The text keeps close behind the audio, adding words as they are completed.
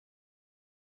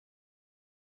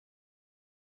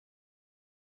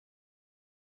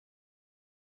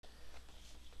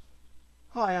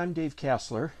Hi, I'm Dave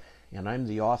Kassler, and I'm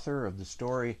the author of the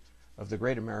story of the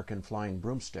Great American Flying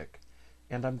Broomstick,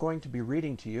 and I'm going to be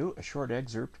reading to you a short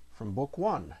excerpt from Book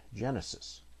 1,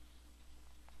 Genesis.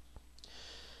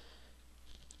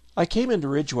 I came into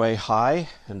Ridgeway high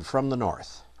and from the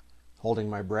north. Holding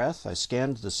my breath, I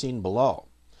scanned the scene below.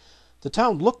 The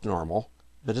town looked normal,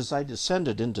 but as I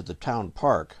descended into the town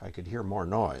park, I could hear more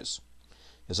noise.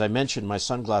 As I mentioned, my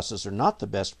sunglasses are not the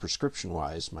best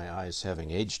prescription-wise, my eyes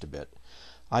having aged a bit.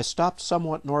 I stopped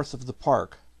somewhat north of the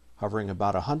park, hovering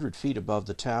about 100 feet above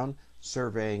the town,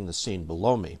 surveying the scene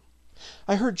below me.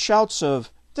 I heard shouts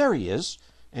of, "There he is,"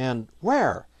 and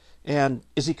 "Where?" and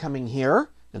 "Is he coming here?"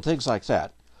 and things like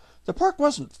that. The park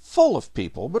wasn't full of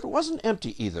people, but it wasn't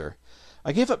empty either.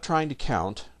 I gave up trying to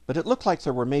count, but it looked like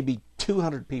there were maybe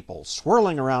 200 people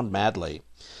swirling around madly.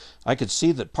 I could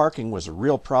see that parking was a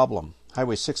real problem.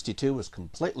 Highway 62 was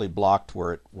completely blocked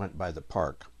where it went by the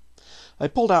park. I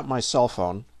pulled out my cell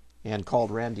phone and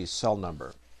called Randy's cell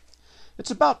number. "It's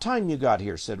about time you got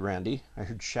here," said Randy. I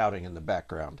heard shouting in the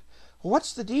background.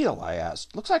 "What's the deal?" I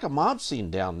asked. "Looks like a mob scene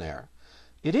down there."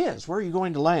 "It is. Where are you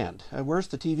going to land? Where's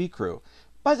the TV crew?"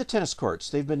 "By the tennis courts.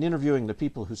 They've been interviewing the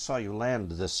people who saw you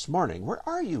land this morning. Where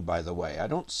are you, by the way? I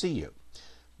don't see you."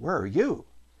 "Where are you?"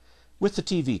 "With the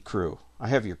TV crew. I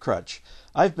have your crutch.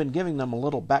 I've been giving them a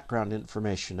little background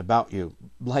information about you,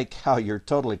 like how you're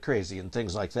totally crazy and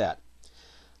things like that."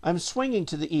 "I'm swinging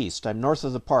to the east. I'm north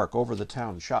of the park, over the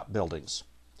town shop buildings."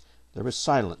 There was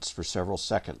silence for several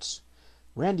seconds.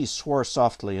 Randy swore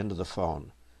softly into the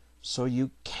phone. "So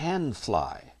you can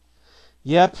fly?"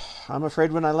 "Yep. I'm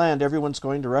afraid when I land, everyone's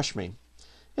going to rush me."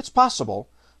 "It's possible,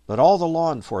 but all the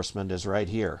law enforcement is right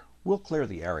here. We'll clear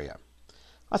the area."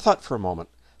 I thought for a moment.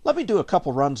 Let me do a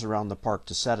couple runs around the park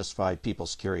to satisfy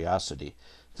people's curiosity.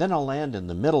 Then I'll land in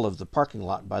the middle of the parking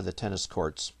lot by the tennis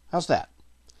courts. How's that?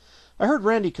 I heard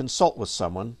Randy consult with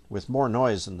someone, with more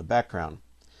noise in the background.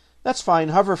 "That's fine.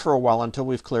 Hover for a while until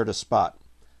we've cleared a spot."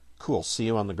 "Cool. See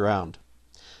you on the ground."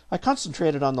 I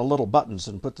concentrated on the little buttons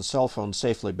and put the cell phone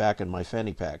safely back in my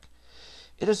fanny pack.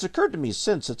 It has occurred to me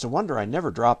since it's a wonder I never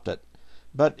dropped it.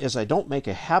 But as I don't make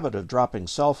a habit of dropping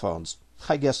cell phones,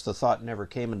 I guess the thought never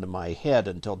came into my head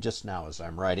until just now as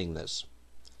I'm writing this.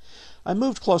 I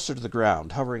moved closer to the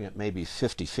ground, hovering at maybe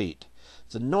 50 feet.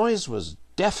 The noise was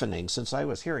deafening since I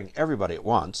was hearing everybody at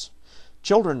once.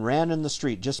 Children ran in the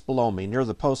street just below me near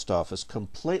the post office,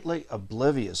 completely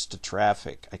oblivious to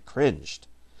traffic. I cringed.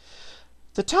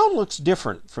 The town looks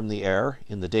different from the air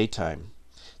in the daytime.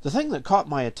 The thing that caught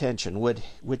my attention,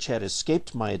 which had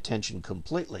escaped my attention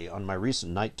completely on my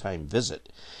recent nighttime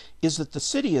visit, is that the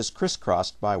city is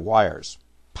crisscrossed by wires,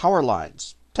 power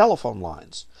lines, telephone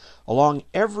lines, along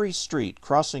every street,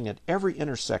 crossing at every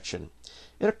intersection.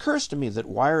 It occurs to me that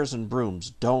wires and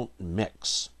brooms don't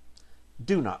mix.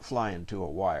 Do not fly into a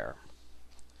wire.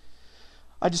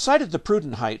 I decided the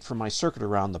prudent height for my circuit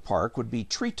around the park would be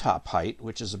treetop height,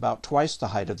 which is about twice the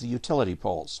height of the utility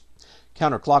poles.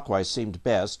 Counterclockwise seemed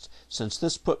best, since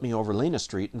this put me over Lena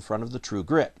Street in front of the True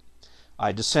Grit.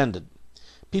 I descended.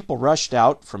 People rushed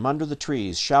out from under the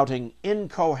trees, shouting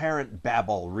incoherent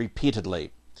babble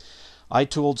repeatedly. I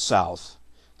tooled south.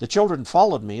 The children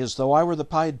followed me as though I were the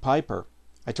Pied Piper.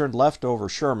 I turned left over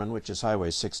Sherman, which is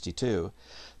Highway 62.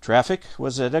 Traffic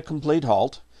was at a complete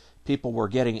halt. People were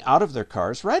getting out of their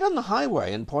cars right on the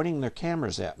highway and pointing their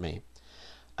cameras at me.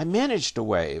 I managed to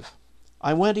wave.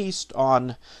 I went east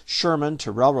on Sherman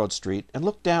to Railroad Street and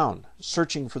looked down,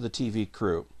 searching for the TV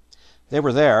crew. They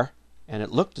were there, and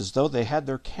it looked as though they had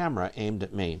their camera aimed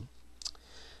at me.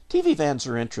 TV vans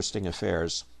are interesting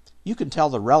affairs. You can tell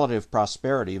the relative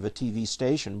prosperity of a TV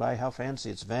station by how fancy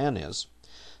its van is.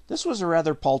 This was a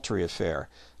rather paltry affair,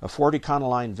 a Ford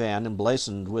Econoline van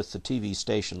emblazoned with the TV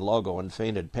station logo in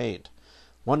faded paint.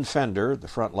 One fender, the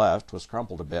front left, was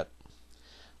crumpled a bit.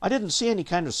 I didn't see any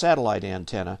kind of satellite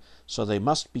antenna, so they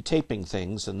must be taping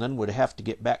things and then would have to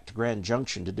get back to Grand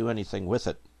Junction to do anything with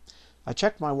it. I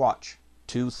checked my watch.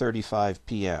 2:35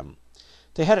 p.m.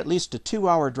 They had at least a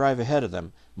 2-hour drive ahead of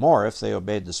them, more if they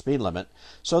obeyed the speed limit,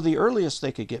 so the earliest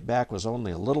they could get back was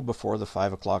only a little before the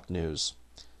 5 o'clock news.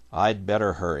 I'd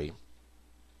better hurry.